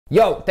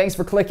Yo, thanks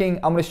for clicking.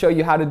 I'm gonna show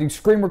you how to do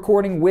screen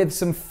recording with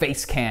some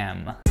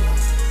FaceCam.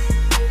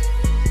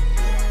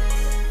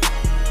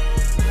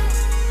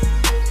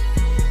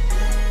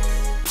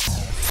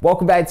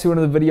 Welcome back to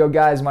another video,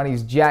 guys. My name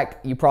is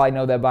Jack. You probably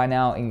know that by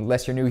now,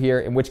 unless you're new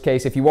here, in which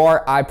case, if you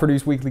are, I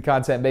produce weekly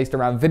content based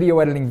around video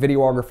editing,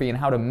 videography, and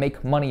how to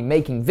make money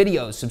making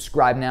videos.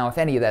 Subscribe now if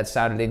any of that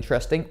sounded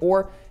interesting,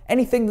 or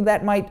anything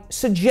that might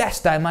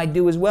suggest I might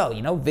do as well,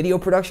 you know, video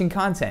production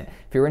content.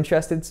 If you're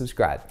interested,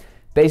 subscribe.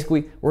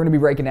 Basically, we're gonna be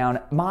breaking down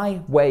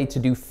my way to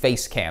do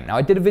FaceCam. Now,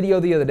 I did a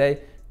video the other day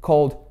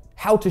called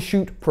How to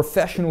Shoot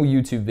Professional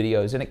YouTube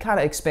Videos, and it kind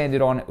of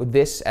expanded on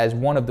this as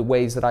one of the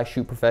ways that I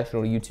shoot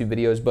professional YouTube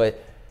videos,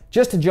 but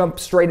just to jump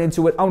straight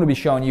into it, I'm gonna be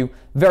showing you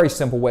a very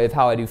simple way of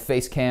how I do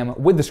FaceCam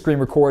with the screen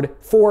record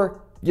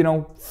for, you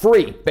know,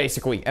 free,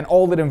 basically. And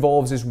all that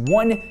involves is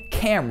one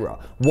camera,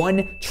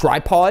 one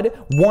tripod,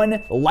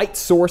 one light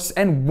source,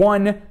 and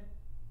one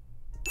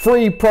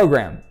free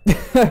program.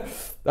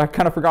 I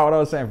kind of forgot what I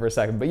was saying for a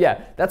second, but yeah,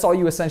 that's all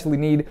you essentially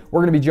need. We're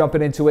gonna be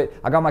jumping into it.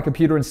 I got my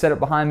computer and set it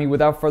behind me.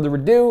 Without further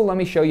ado, let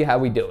me show you how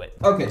we do it.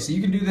 Okay, so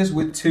you can do this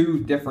with two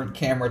different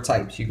camera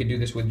types. You can do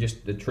this with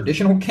just the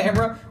traditional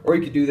camera, or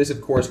you could do this, of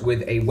course,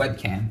 with a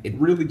webcam. It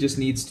really just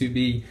needs to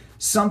be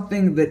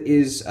something that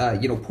is,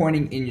 you know,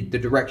 pointing in the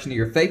direction of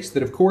your face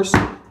that, of course,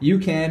 you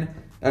can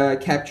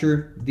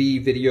capture the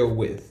video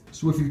with.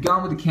 So if you've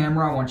gone with the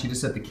camera, I want you to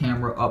set the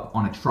camera up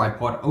on a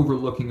tripod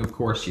overlooking, of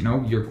course, you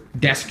know, your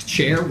desk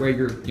chair where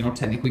you're, you know,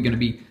 technically going to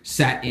be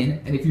sat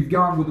in. And if you've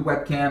gone with the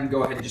webcam,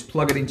 go ahead and just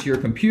plug it into your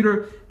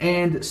computer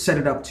and set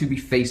it up to be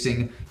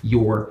facing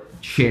your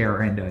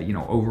chair and, you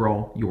know,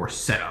 overall your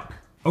setup.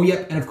 Oh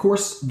yeah, and of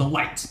course, the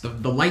light.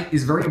 The light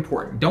is very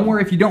important. Don't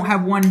worry if you don't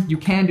have one, you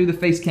can do the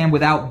FaceCam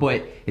without,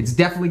 but it's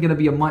definitely gonna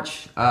be a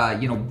much,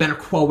 you know, better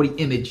quality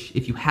image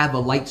if you have a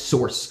light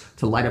source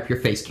to light up your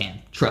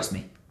FaceCam. Trust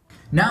me.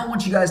 Now I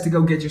want you guys to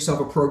go get yourself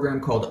a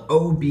program called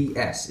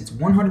OBS. It's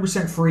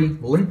 100% free,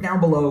 link down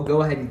below.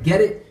 Go ahead and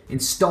get it,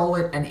 install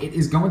it, and it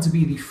is going to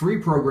be the free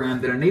program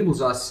that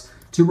enables us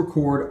to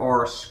record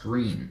our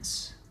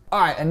screens. All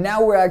right, and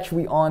now we're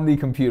actually on the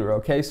computer,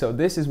 okay? So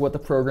this is what the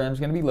program is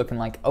gonna be looking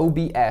like.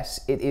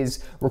 OBS, it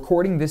is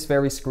recording this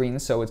very screen,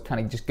 so it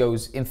kind of just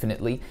goes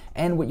infinitely.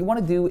 And what you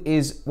wanna do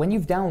is, when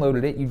you've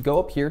downloaded it, you go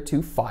up here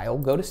to File,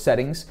 go to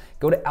Settings,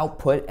 go to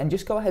Output, and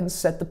just go ahead and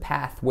set the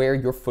path where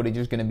your footage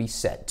is gonna be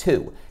set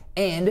to.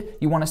 And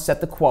you want to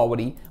set the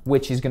quality,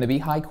 which is going to be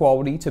high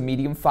quality to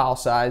medium file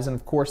size, and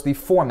of course the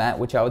format,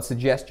 which I would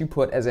suggest you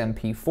put as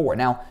MP4.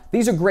 Now,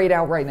 these are grayed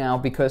out right now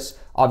because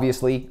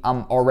obviously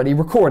I'm already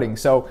recording,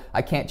 so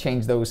I can't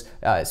change those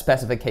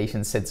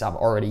specifications since I'm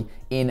already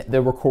in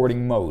the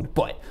recording mode.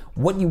 But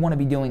what you want to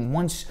be doing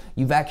once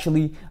you've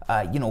actually,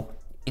 you know,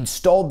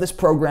 installed this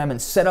program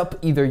and set up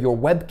either your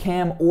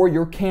webcam or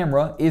your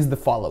camera is the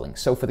following.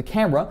 So for the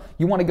camera,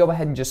 you want to go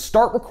ahead and just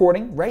start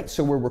recording, right?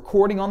 So we're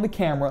recording on the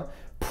camera.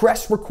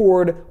 Press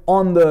record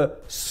on the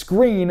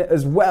screen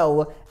as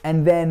well,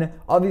 and then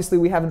obviously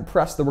we haven't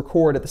pressed the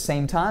record at the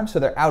same time, so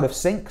they're out of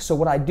sync. So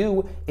what I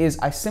do is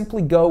I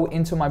simply go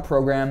into my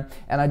program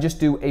and I just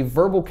do a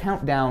verbal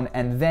countdown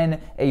and then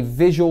a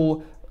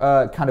visual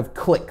kind of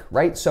click,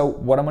 right? So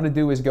what I'm gonna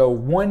do is go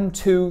 1,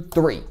 2,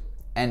 3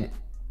 and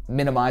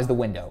minimize the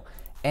window.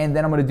 And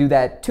then I'm gonna do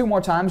that 2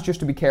 more times just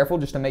to be careful,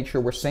 just to make sure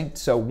we're synced.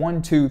 So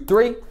 1, 2,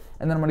 3,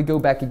 and then I'm gonna go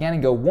back again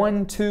and go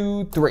 1,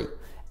 2, 3.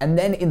 And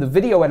then in the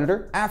video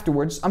editor,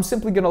 afterwards, I'm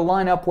simply gonna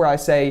line up where I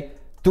say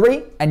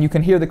 3, and you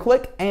can hear the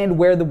click, and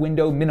where the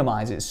window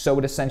minimizes. So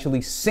it essentially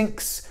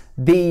syncs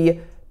the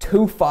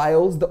 2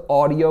 files, the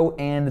audio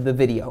and the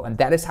video, and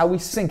that is how we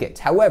sync it.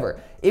 However,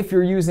 if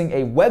you're using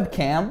a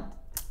webcam,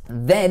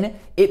 then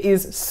it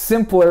is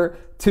simpler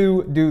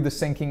to do the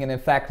syncing, and in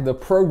fact, the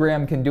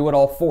program can do it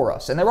all for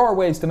us. And there are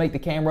ways to make the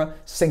camera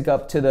sync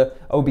up to the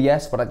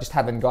OBS, but I just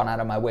haven't gone out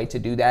of my way to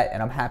do that,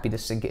 and I'm happy to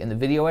sync it in the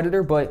video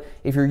editor. But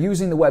if you're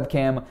using the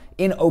webcam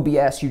in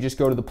OBS, you just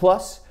go to the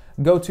plus,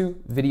 go to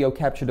Video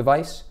Capture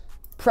Device,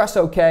 press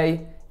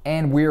OK,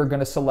 and we're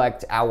gonna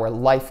select our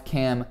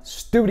LifeCam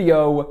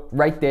Studio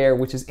right there,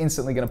 which is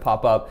instantly gonna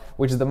pop up,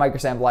 which is the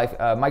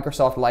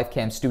Microsoft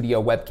LifeCam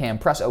Studio webcam.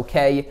 Press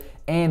OK,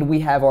 and we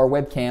have our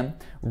webcam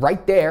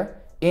right there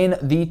in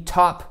the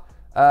top,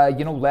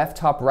 you know, left,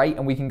 top right,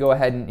 and we can go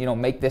ahead and, you know,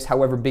 make this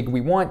however big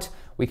we want.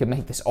 We can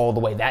make this all the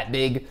way that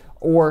big,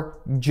 or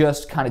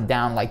just kind of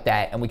down like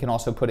that, and we can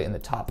also put it in the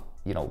top,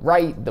 you know,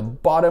 right, the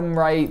bottom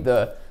right,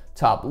 the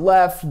top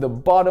left, the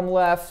bottom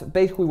left,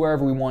 basically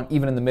wherever we want,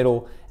 even in the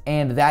middle.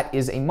 And that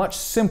is a much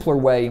simpler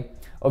way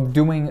of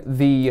doing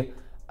the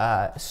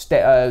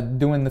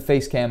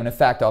FaceCam. And in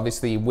fact,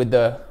 obviously with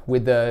the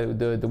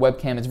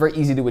webcam, it's very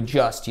easy to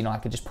adjust. You know, I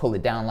could just pull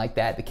it down like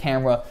that. The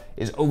camera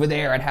is over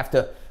there. I'd have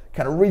to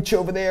kind of reach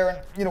over there and,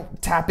 you know,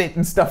 tap it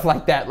and stuff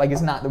like that. Like,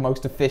 it's not the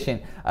most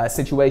efficient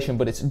situation,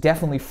 but it's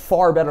definitely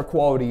far better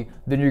quality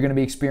than you're going to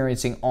be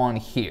experiencing on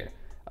here.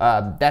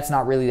 That's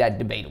not really that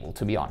debatable,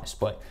 to be honest.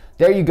 But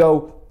there you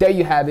go. There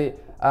you have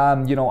it.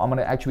 You know, I'm going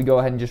to actually go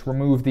ahead and just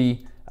remove the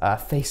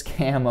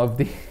FaceCam of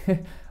the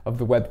of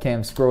the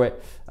webcam. Screw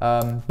it.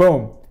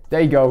 Boom. There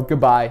you go.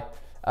 Goodbye.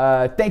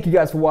 Thank you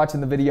guys for watching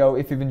the video.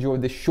 If you've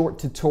enjoyed this short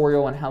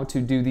tutorial on how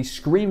to do the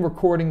screen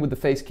recording with the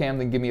FaceCam,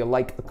 then give me a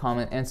like, a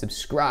comment, and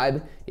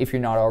subscribe if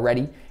you're not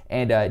already.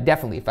 And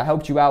definitely, if I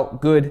helped you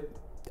out, good.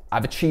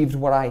 I've achieved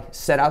what I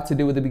set out to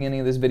do at the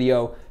beginning of this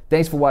video.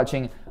 Thanks for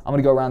watching. I'm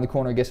gonna go around the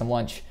corner and get some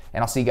lunch,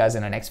 and I'll see you guys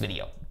in the next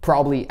video,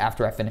 probably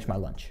after I finish my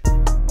lunch.